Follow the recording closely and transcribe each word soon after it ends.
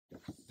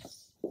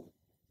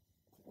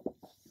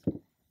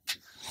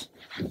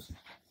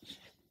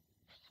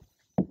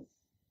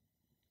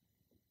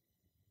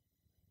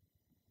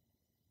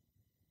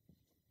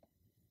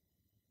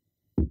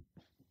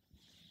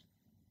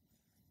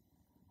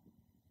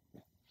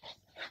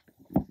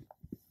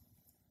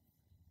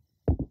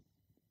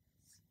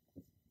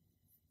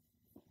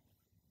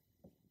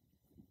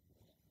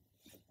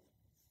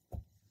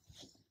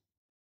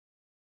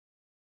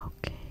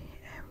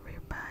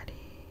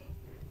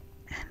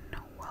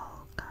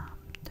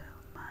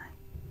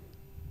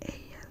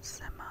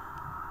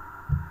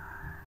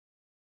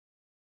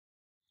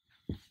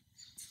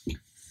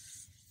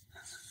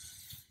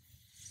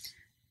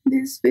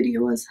This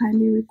video was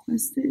highly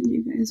requested.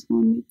 You guys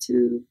want me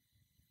to,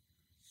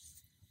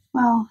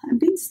 well, I'm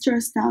being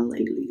stressed out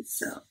lately,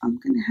 so I'm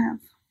gonna have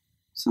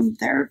some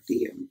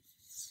therapy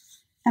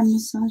and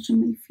massage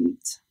on my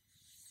feet.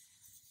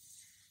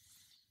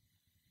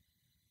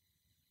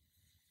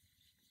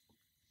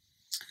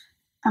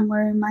 I'm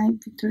wearing my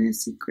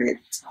Victoria's Secret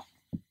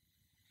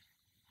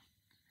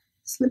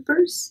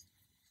slippers.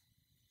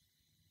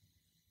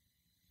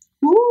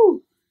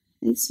 Ooh,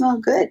 they smell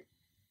good.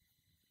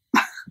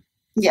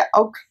 Yeah,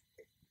 okay.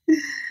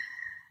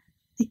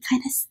 They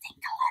kind of stink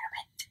a little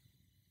bit.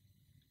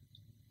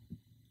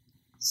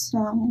 So,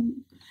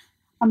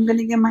 I'm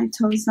gonna get my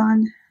toes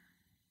done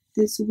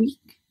this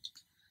week.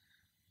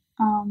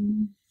 I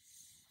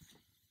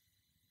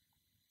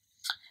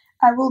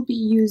will be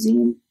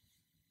using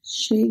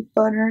shea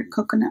butter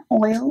coconut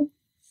oil,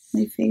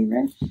 my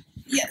favorite.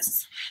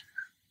 Yes,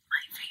 my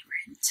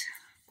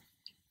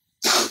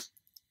favorite.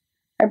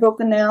 I broke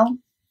a nail.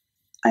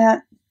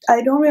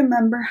 I don't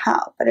remember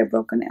how, but I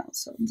broke a nail.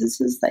 So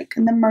this is like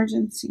an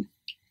emergency.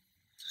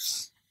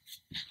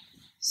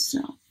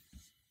 So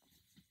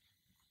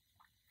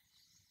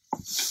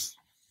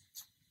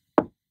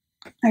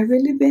I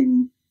really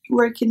been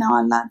working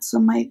out a lot, so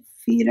my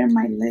feet and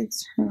my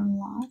legs hurt a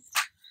lot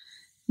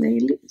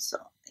lately. So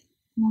I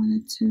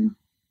wanted to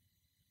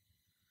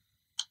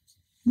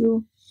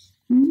do.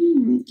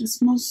 It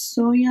smells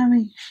so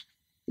yummy.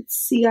 It's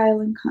Sea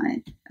Island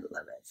kind. I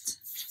love it.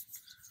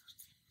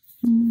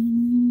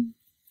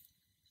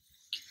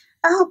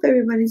 I hope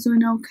everybody's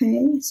doing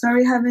okay.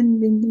 Sorry I haven't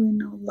been doing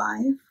no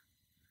live.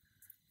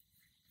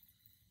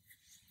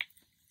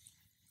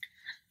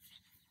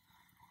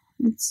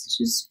 It's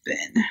just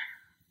been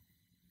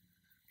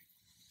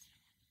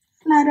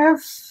a lot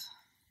of.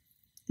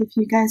 If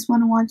you guys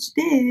want to watch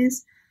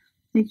this,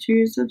 make sure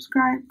you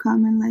subscribe,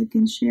 comment, like,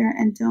 and share,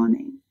 and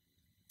donate.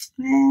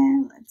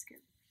 Well, let's get.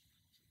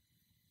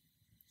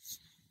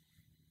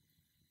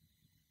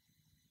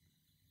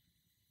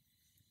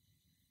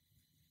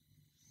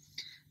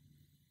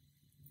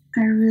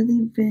 I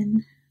really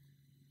been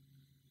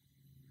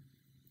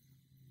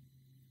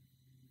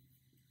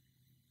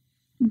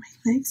my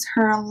legs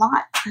hurt a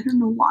lot. I don't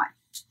know why.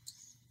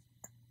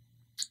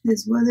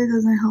 This weather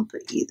doesn't help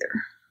it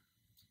either.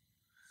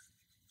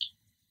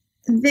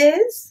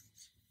 This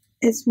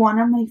is one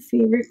of my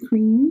favorite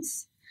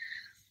creams.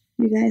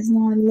 You guys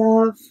know I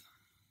love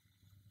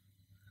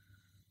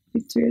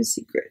Victoria's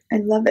Secret. I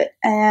love it.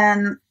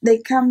 And they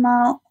come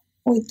out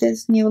with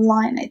this new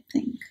line, I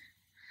think.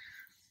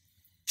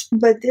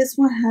 But this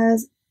one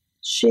has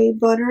shea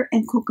butter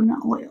and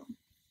coconut oil.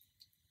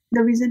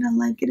 The reason I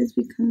like it is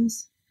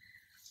because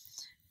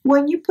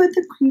when you put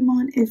the cream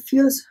on, it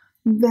feels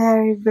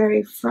very,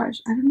 very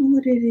fresh. I don't know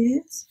what it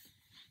is.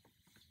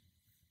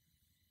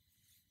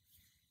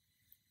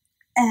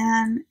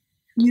 And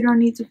you don't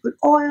need to put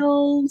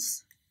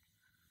oils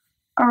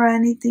or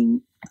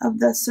anything of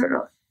that sort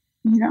of,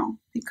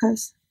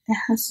 because it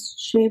has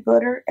shea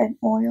butter and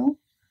oil.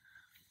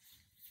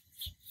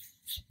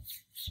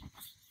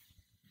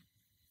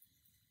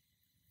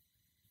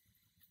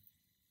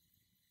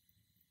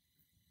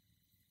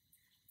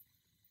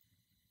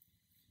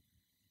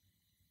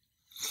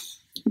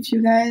 If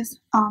you guys,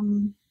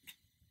 my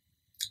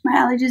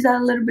allergies are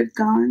a little bit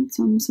gone,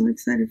 so I'm so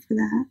excited for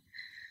that.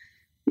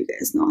 You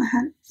guys know I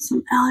had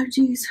some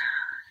allergies.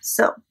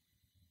 So,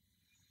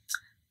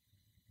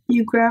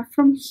 you grab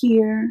from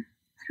here,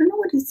 I don't know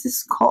what is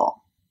this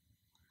called,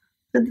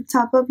 at the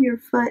top of your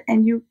foot,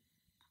 and you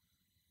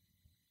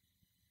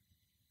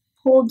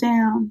pull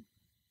down.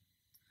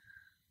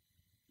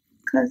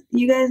 Because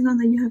you guys know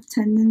that you have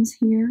tendons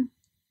here.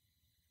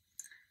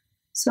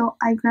 So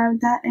I grab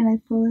that and I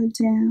pull it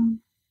down.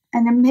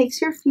 And it makes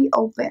your feet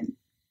open.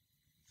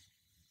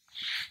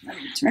 Let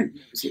me turn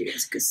it so you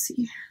guys can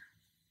see.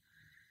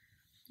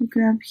 You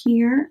grab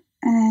here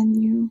and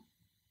you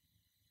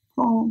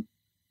pull.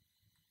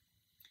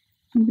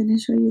 I'm going to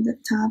show you the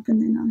top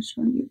and then I'll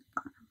show you the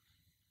bottom.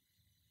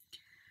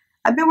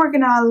 I've been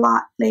working out a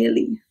lot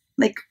lately.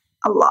 Like,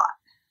 a lot.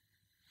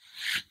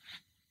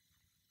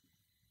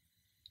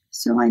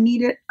 So I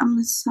needed a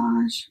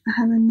massage. I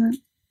haven't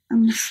done a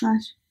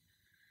massage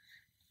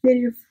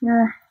video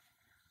for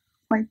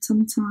quite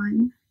some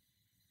time.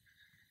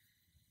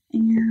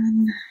 And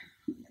I'm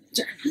going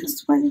to turn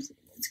this way so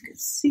you guys can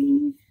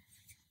see.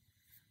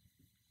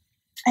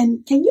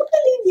 And can you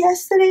believe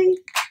yesterday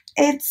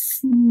it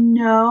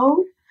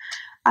snowed?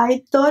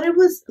 I thought it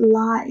was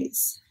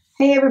lies.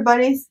 Hey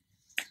everybody,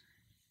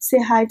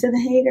 say hi to the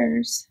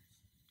haters.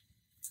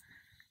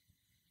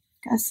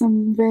 Got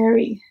some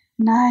very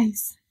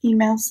nice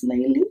emails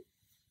lately,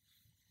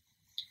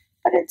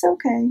 but it's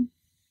okay.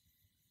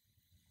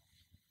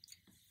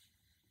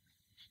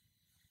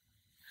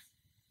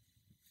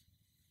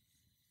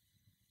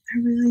 I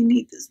really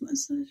need this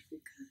massage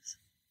because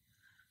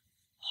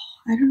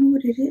I don't know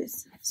what it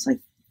is. It's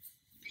like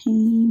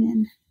pain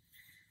and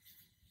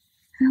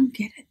I don't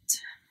get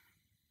it.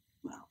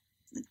 Well,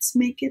 let's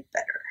make it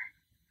better.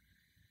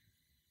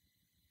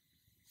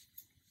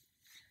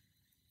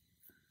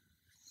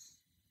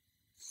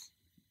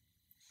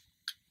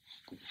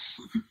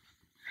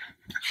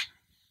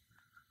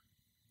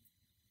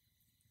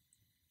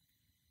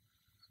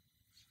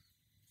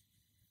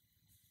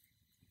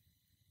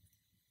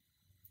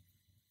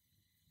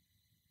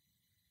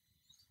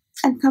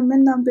 And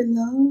comment down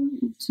below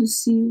to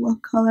see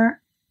what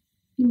color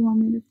you want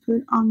me to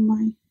put on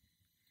my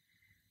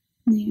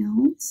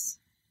nails.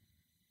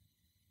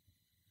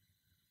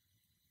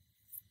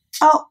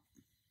 Oh,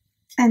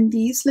 and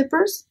these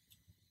slippers,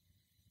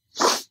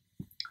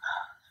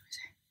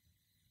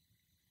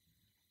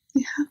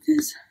 they have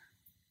this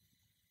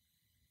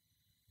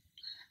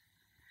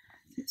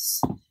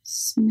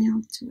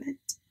smell to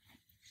it.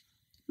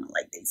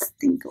 Like they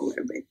stink a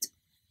little bit.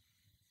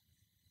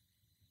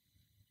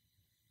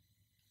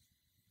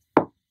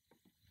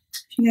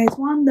 If you guys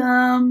want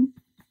them,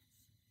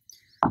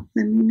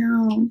 let me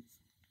know.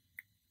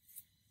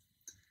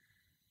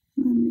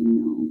 Let me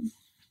know if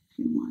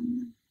you want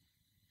them.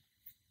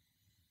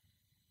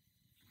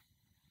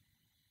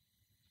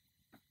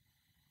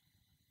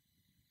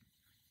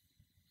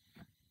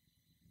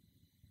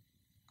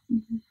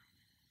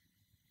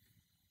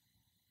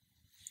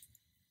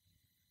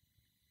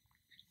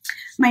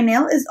 My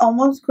nail is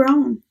almost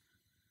grown.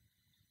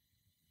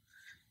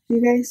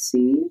 You guys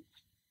see?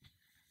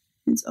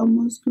 It's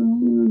almost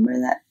grown. Remember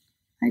that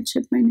I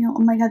chipped my nail?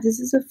 Oh my god, this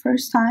is the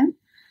first time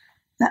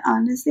that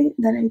honestly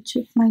that I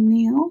chipped my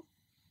nail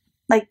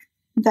like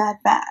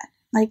that bad.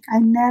 Like I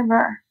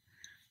never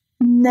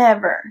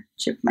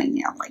chipped my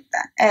nail like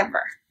that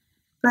ever.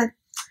 But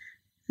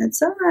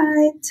that's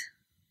alright.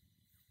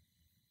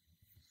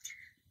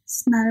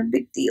 It's not a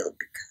big deal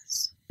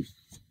because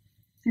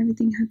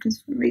everything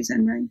happens for a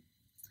reason, right?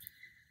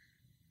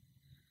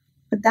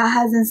 But that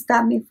hasn't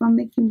stopped me from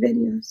making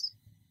videos.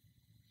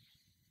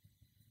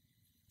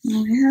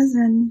 No, it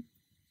hasn't.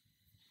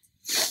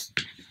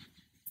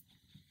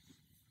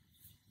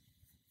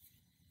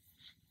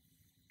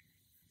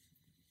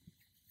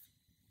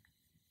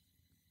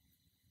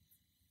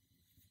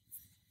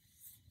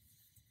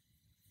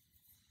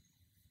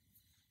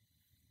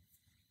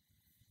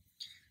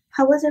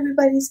 How was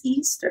everybody's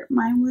Easter?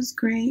 Mine was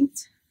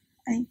great.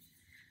 I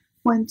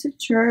went to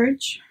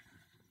church.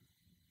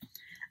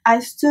 I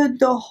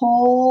stood the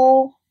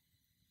whole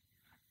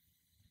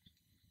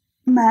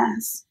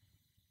Mass.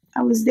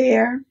 I was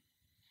there.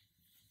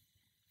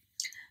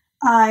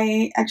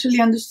 I actually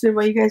understood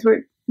what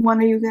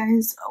one of you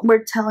guys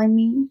were telling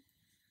me.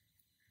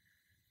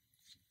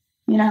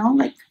 You know,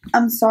 like,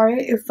 I'm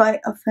sorry if I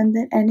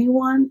offended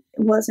anyone.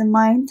 It wasn't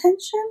my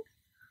intention.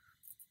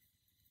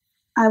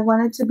 I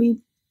wanted to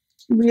be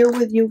real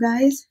with you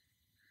guys,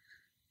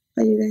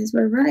 but you guys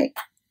were right.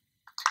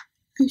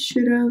 I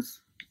should have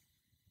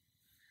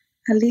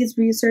at least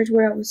researched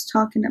what I was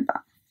talking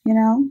about, you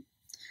know?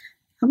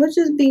 I was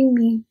just being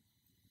me.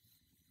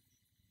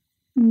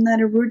 I'm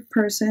not a rude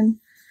person,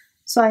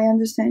 so I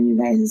understand you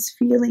guys'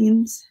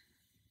 feelings.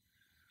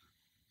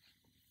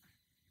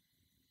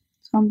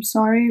 So I'm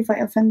sorry if I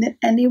offended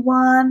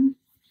anyone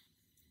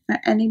or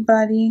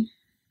anybody.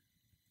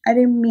 I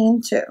didn't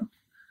mean to.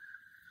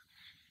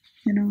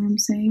 You know what I'm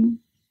saying?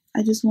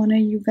 I just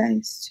wanted you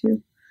guys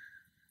to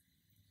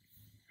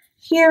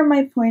hear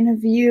my point of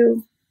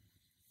view.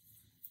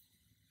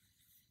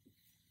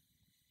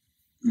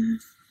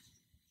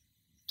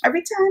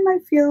 Every time I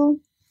feel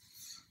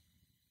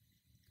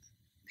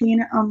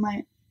pain on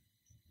my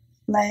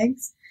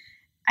legs,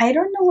 I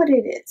don't know what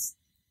it is.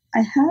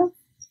 I have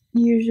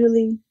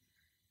usually,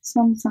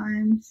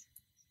 sometimes,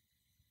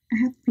 I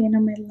have pain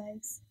on my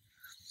legs.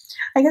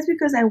 I guess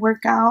because I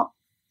work out,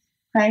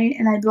 right?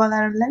 And I do a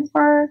lot of leg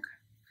work.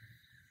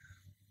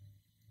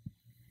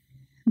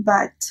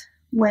 But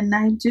when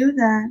I do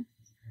that,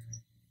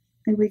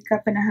 I wake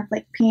up and I have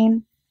like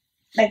pain,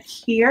 like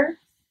here,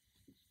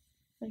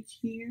 like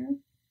here,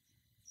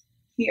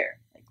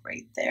 like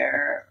right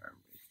there,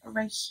 or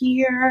right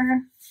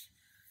here.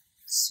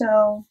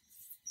 So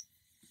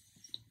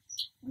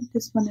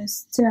this one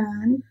is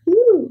done.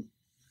 Woo.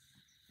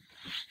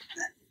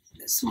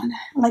 This one,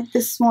 I like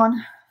this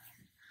one.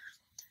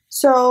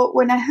 So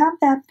when I have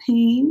that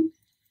pain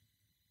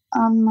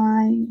on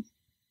my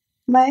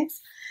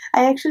legs,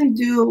 I actually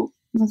do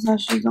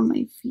massages on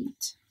my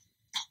feet.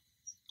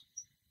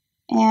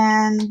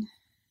 And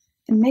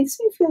it makes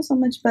me feel so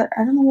much better.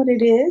 I don't know what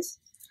it is.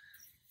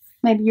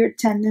 Maybe your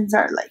tendons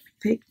are like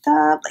picked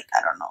up. Like,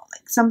 I don't know.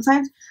 Like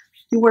sometimes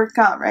you work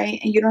out, right?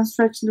 And you don't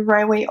stretch the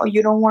right way or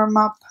you don't warm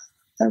up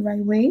the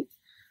right way.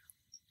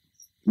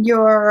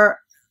 Your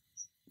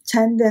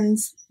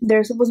tendons,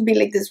 they're supposed to be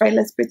like this, right?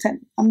 Let's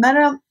pretend. I'm not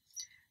a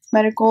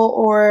medical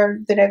or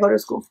did I go to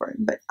school for it,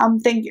 but I'm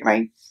thinking,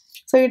 right?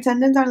 So your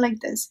tendons are like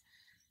this.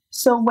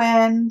 So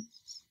when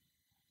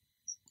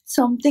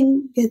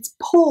something gets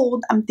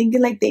pulled, I'm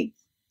thinking like they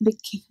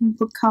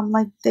become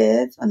like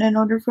this, and in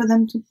order for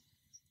them to,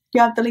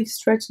 you have to like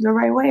stretch the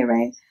right way,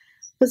 right?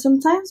 But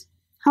sometimes,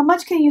 how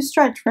much can you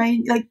stretch,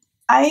 right? Like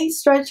I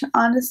stretch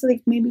honestly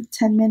like maybe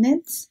 10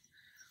 minutes,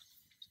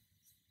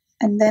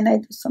 and then I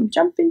do some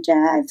jumping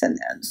jacks and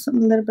then some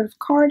little bit of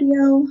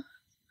cardio.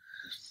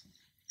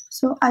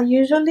 So I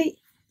usually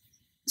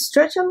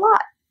stretch a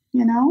lot,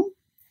 you know?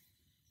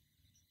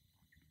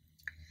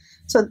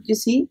 So you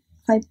see,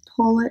 if I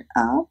pull it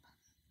up,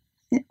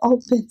 it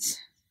opens.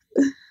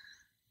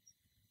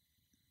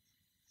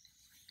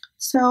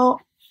 So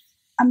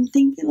I'm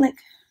thinking like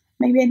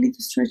maybe I need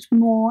to stretch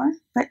more,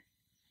 but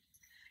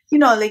you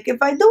know, like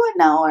if I do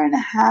an hour and a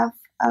half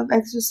of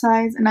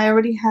exercise and I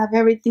already have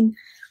everything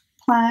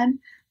planned,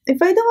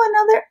 if I do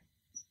another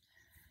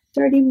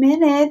 30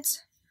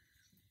 minutes,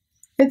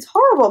 it's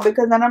horrible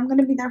because then I'm going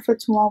to be there for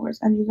 2 hours.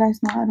 And you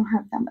guys know I don't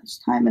have that much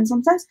time. And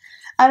sometimes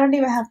I don't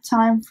even have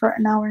time for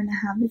an hour and a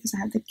half because I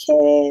have the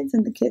kids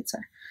and the kids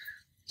are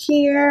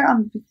here.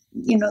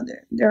 You know,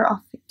 they're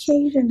off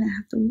vacation. I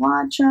have to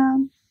watch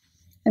them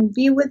and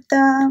be with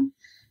them,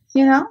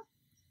 you know.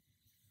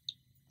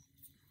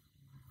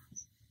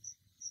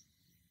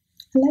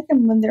 I like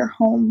them when they're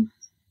home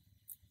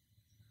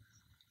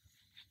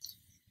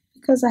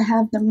because I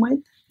have them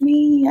with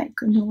me. I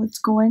could know what's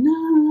going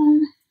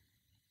on,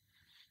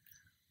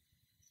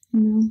 you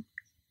know.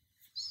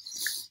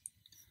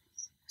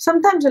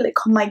 Sometimes you're like,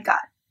 oh my God,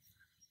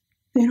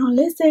 they don't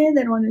listen,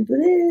 they don't want to do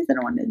this, they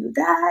don't want to do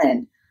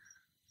that.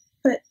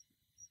 But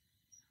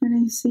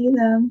when I see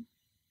them,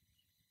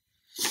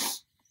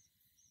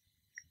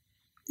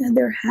 and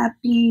they're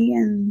happy,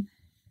 and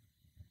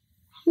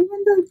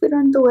even though if we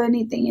don't do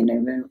anything, you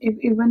know,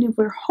 even if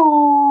we're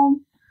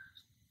home,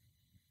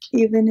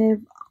 even if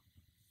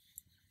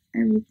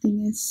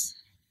everything is,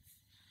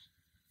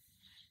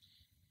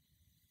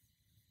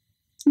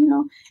 you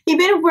know,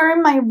 even if we're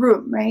in my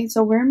room, right?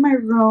 So we're in my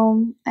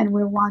room and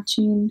we're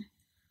watching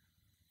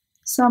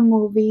some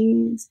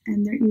movies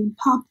and they're eating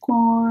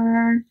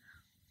popcorn.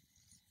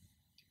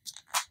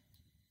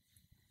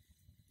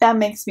 That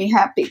makes me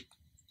happy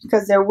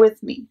because they're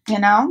with me, you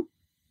know?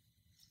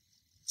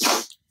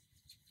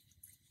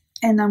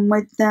 And I'm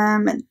with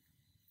them, and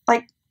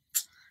like,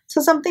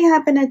 so something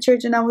happened at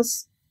church and I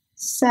was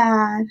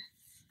sad.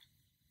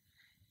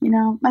 You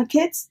know, my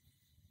kids,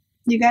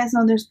 you guys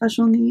know they're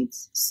special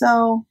needs,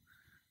 so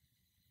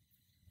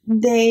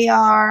they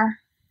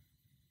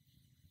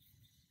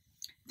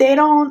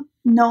don't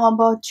know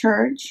about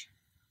church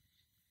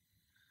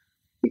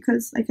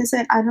because, like I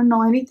said, I don't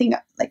know anything.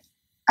 Like,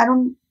 I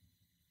don't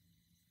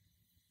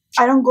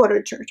go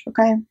to church,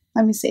 okay?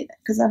 Let me say that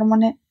because I don't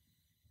want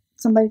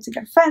somebody to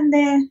get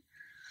offended.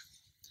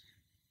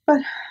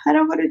 But I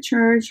don't go to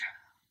church.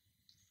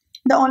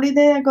 The only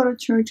day I go to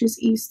church is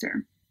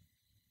Easter.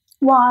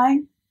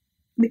 Why?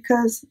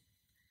 Because,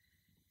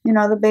 you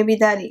know, the baby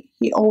daddy,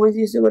 he always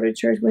used to go to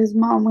church with his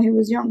mom when he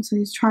was young. So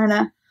he's trying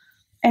to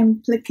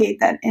implicate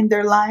that in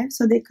their life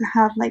so they could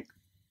have like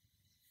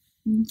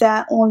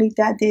that only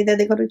that day that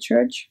they go to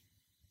church.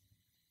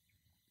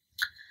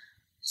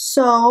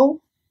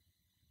 So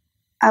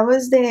I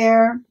was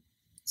there.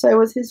 So it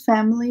was his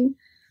family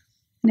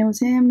and it was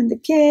him and the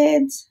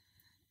kids.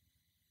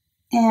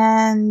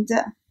 And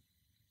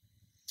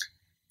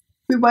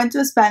we went to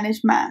a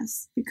Spanish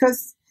mass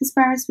because his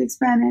parents speak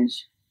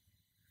Spanish.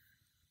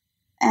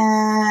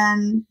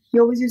 And he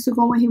always used to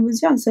go when he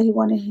was young, so he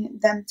wanted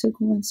them to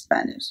go in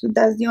Spanish. So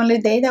that's the only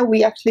day that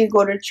we actually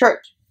go to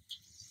church.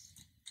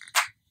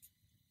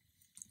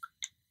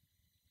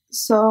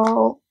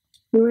 So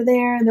we were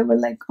there, and they were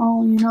like,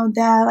 oh, you know,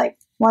 Dad, like,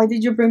 why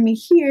did you bring me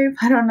here if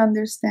I don't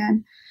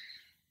understand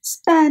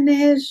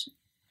Spanish?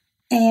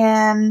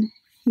 And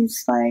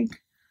he's like,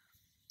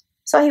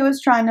 so he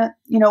was trying to,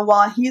 you know,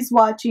 while he's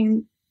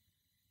watching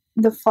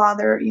the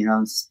father, you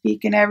know,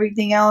 speak and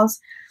everything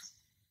else,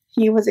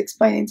 he was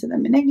explaining to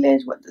them in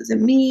English, what does it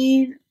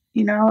mean,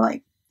 you know,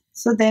 like,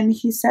 so then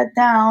he sat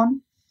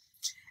down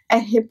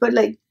and he put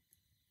like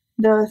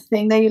the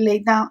thing that you lay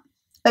down,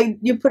 like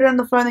you put it on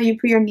the floor and then you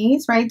put your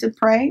knees, right, to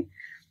pray.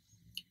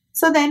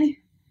 So then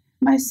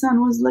my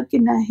son was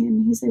looking at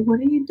him. He's like, what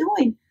are you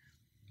doing?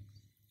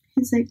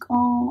 He's like,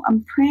 oh,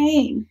 I'm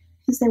praying.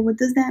 He's like, what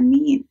does that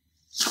mean?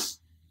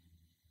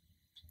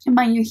 And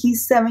mind you,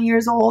 he's 7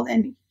 years old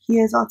and he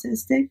is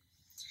autistic.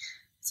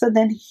 So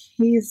then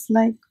he's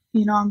like,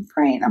 you know, I'm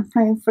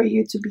praying for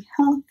you to be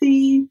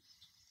healthy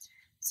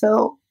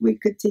so we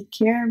could take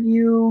care of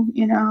you,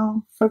 you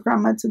know, for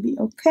grandma to be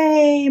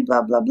okay,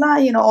 blah, blah, blah,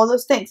 you know, all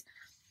those things.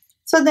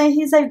 So then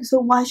he's like, so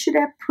why should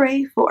I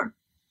pray for?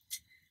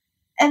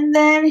 And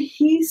then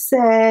he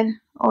said,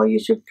 oh, you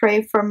should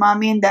pray for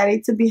mommy and daddy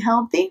to be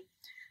healthy.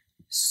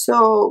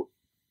 So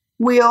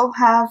we'll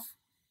have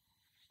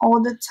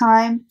all the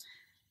time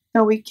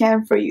that we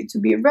can for you to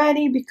be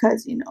ready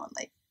because, you know,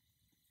 like,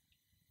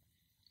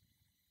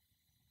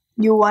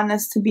 you want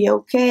us to be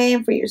okay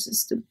and for your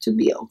sister to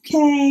be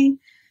okay.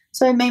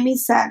 So it made me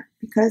sad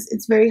because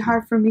it's very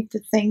hard for me to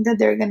think that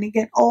they're going to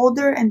get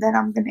older and then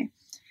I'm going to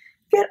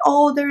get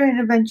older and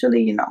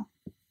eventually, you know,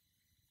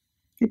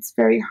 it's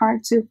very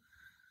hard to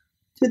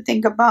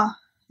think about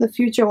the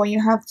future when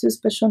you have two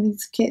special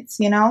needs kids,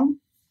 you know.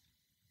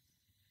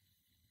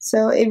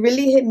 So it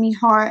really hit me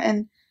hard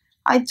and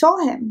I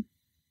told him,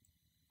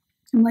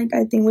 I'm like,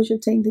 I think we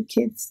should take the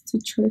kids to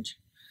church,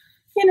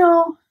 you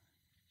know,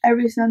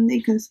 every Sunday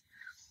because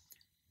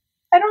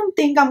I don't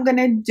think I'm going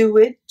to do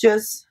it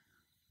just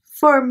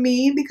for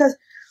me because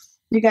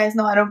you guys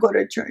know I don't go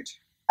to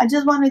church. I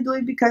just want to do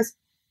it because,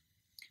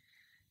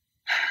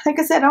 like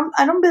I said,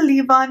 I don't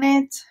believe on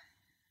it,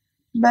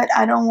 but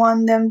I don't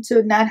want them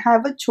to not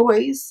have a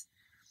choice.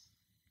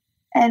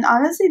 And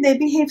honestly, they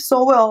behaved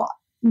so well.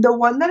 The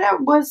one that I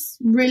was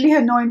really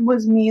annoying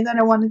was me, that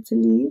I wanted to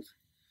leave.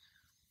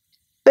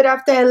 But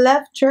after I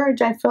left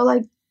church, I felt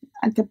like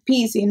at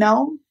peace, you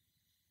know?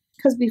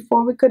 Because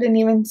before we couldn't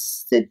even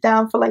sit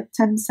down for like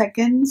 10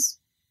 seconds.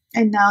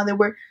 And now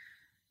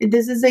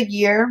this is a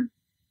year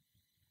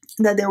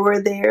that they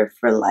were there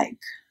for like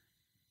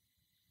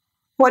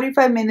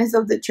 45 minutes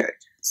of the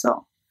church.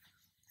 So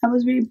I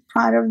was really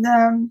proud of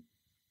them.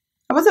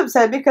 I was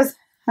upset because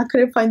I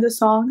couldn't find the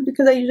songs,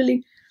 because I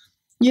usually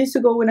used to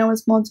go when I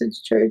was small to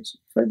church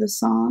for the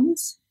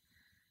songs.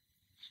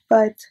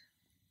 But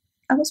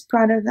I was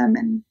proud of them,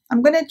 and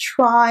I'm going to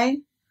try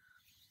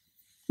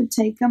to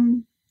take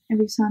them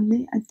every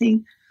Sunday. I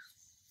think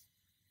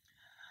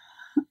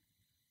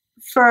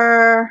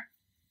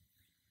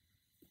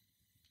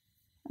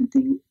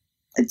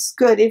it's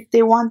good if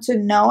they want to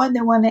know and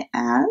they want to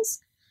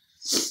ask.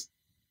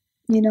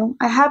 You know,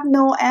 I have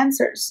no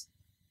answers,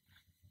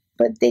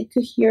 but they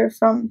could hear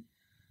from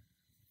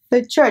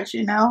the church,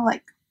 you know,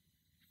 like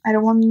I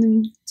don't want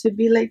them to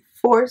be like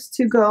forced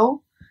to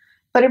go.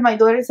 But if my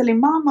daughter's telling,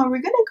 Mama,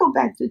 we're gonna go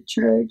back to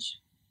church,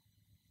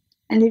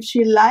 and if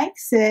she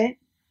likes it,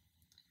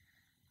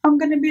 I'm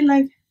gonna be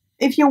like,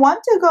 if you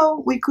want to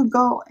go, we could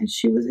go. And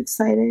she was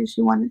excited.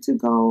 She wanted to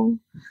go.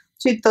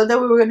 She thought that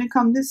we were gonna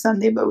come this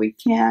Sunday, but we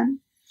can't.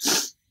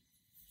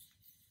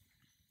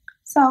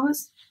 So I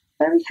was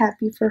very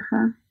happy for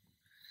her.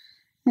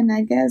 And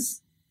I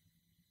guess,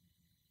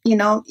 you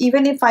know,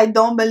 even if I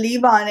don't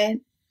believe on it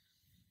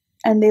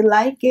and they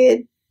like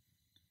it,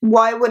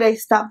 why would I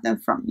stop them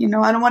from, you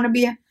know? I don't want to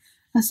be a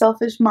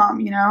selfish mom,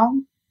 you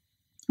know?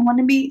 I want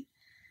to be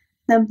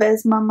the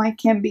best mom I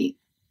can be.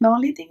 The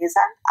only thing is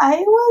that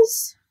I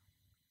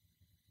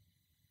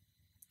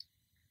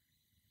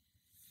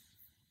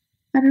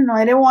don't know,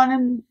 I don't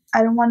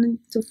want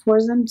to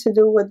force them to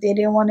do what they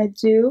didn't want to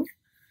do.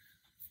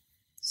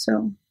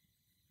 So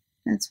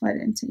that's why I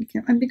didn't take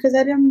him. And because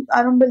I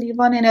don't believe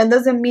on it, it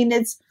doesn't mean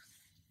it's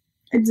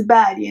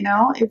bad, you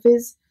know? If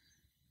it's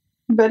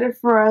better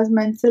for us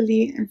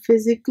mentally and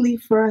physically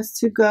for us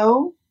to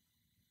go,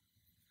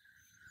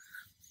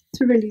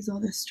 to release all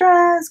the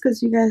stress,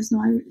 because you guys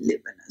know I live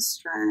in a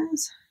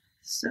stress.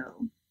 So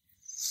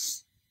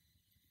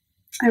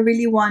I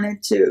really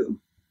wanted to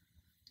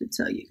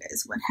tell you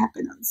guys what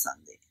happened on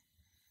Sunday.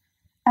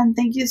 And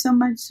thank you so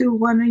much to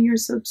one of your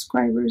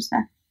subscribers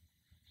that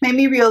made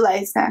me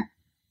realize that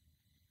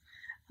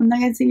I'm not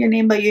going to say your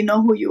name, but you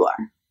know who you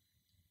are.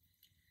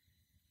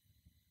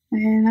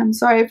 And I'm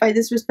sorry if I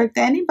disrespect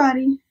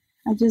anybody.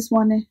 I just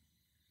wanted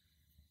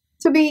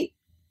to be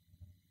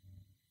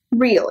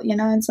real, you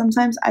know, and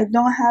sometimes I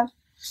don't have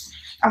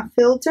a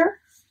filter.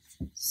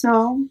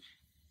 So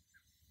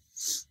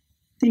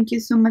thank you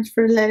so much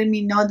for letting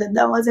me know that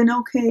that wasn't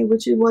okay,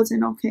 which it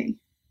wasn't okay.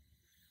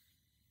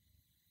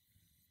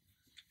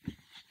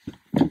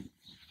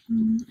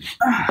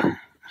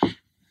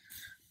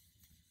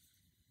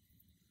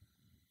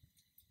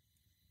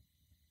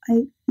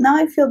 Now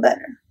I feel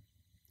better.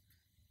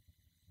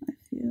 I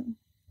feel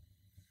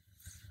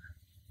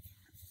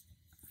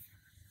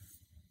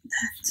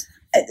that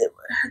I did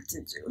what I had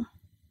to do.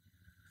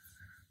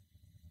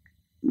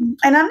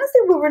 And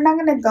honestly, we were not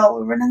going to go.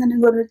 We were not going to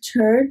go to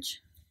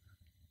church.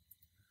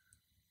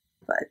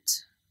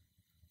 But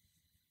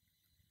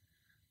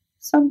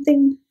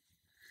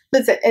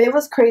listen, and it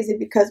was crazy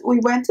because we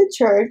went to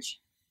church.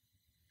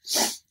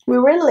 We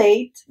were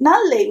late.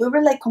 Not late. We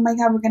were like, oh my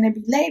God, we're going to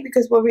be late,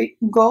 because where we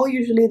go,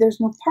 usually there's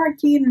no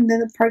parking. And then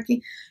the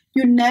parking,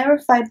 you never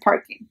find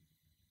parking.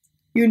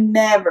 You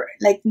never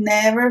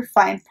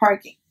find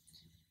parking.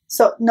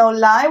 So no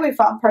lie, we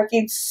found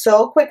parking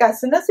so quick. As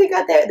soon as we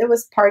got there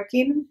was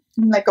parking.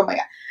 I'm like, oh my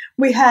God.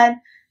 We had,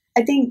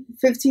 I think,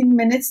 15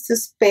 minutes to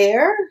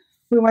spare.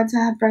 We went to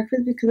have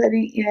breakfast because I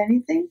didn't eat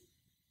anything.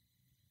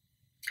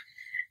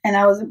 And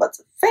I was about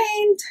to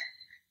faint.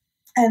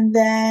 And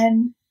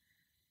then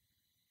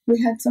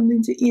we had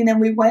something to eat.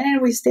 And we went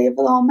and we stayed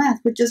for the whole mass,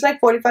 which is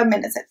like 45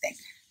 minutes, I think.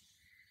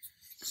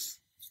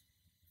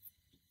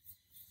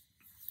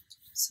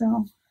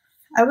 So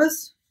I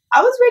was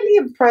really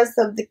impressed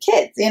of the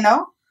kids, you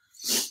know.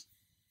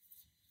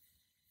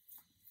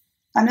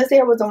 Honestly,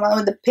 I was the one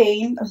with the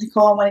pain. I was like,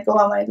 oh,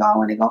 I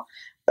want to go.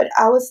 But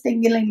I was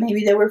thinking like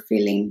maybe they were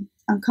feeling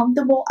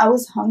uncomfortable. I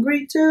was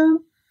hungry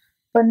too.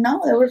 But no,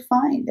 they were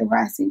fine. They were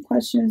asking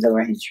questions. They were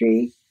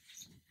intrigued.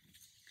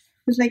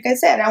 Because like I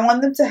said, I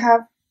want them to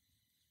have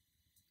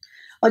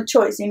a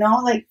choice, you know.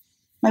 Like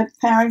my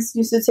parents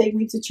used to take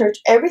me to church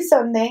every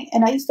Sunday,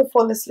 and I used to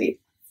fall asleep.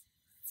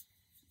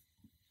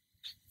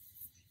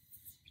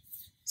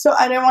 So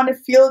I didn't want to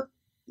feel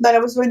that I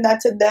was doing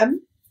that to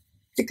them,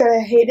 because I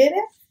hated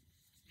it.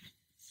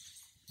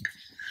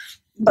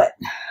 But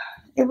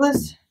it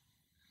was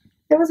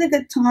a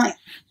good time.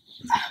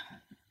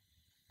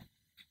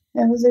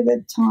 It was a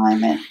good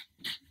time, and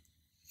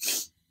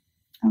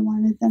I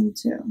wanted them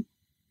to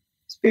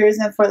experience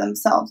it for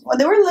themselves. When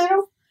they were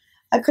little,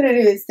 I couldn't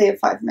even stay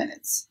 5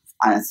 minutes,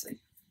 honestly.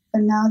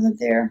 But now that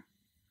they're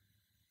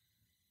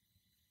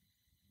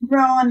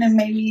grown and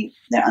maybe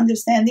they're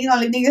understanding. The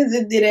only thing is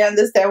they didn't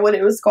understand what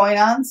it was going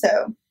on,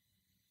 so,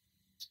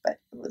 but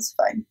it was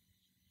fine.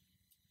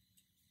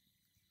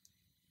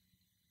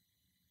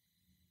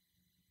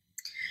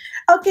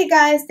 Okay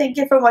guys, thank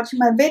you for watching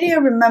my video.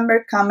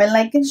 Remember, comment,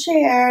 like, and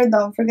share.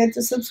 Don't forget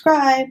to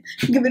subscribe.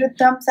 Give it a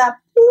thumbs up.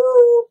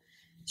 Woo!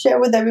 Share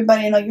with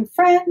everybody and all your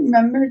friends.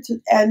 Remember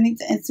to add me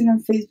to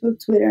Instagram,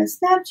 Facebook, Twitter, and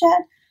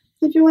Snapchat.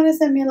 If you want to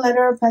send me a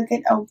letter or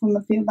packet, I will put my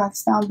PO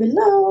box down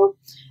below.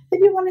 If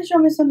you want to show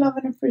me some love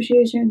and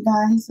appreciation,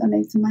 guys,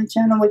 donate to my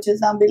channel, which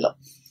is down below.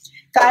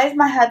 Guys,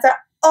 my hats are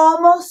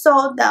almost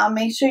sold out.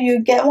 Make sure you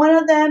get one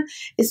of them.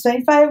 It's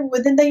 $25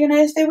 within the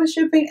United States with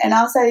shipping, and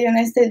outside the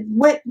United States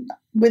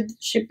with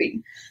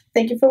shipping.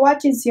 Thank you for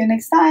watching. See you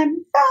next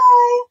time.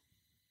 Bye.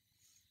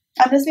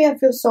 Honestly, I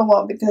feel so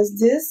well because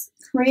this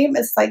cream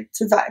is like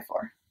to die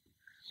for.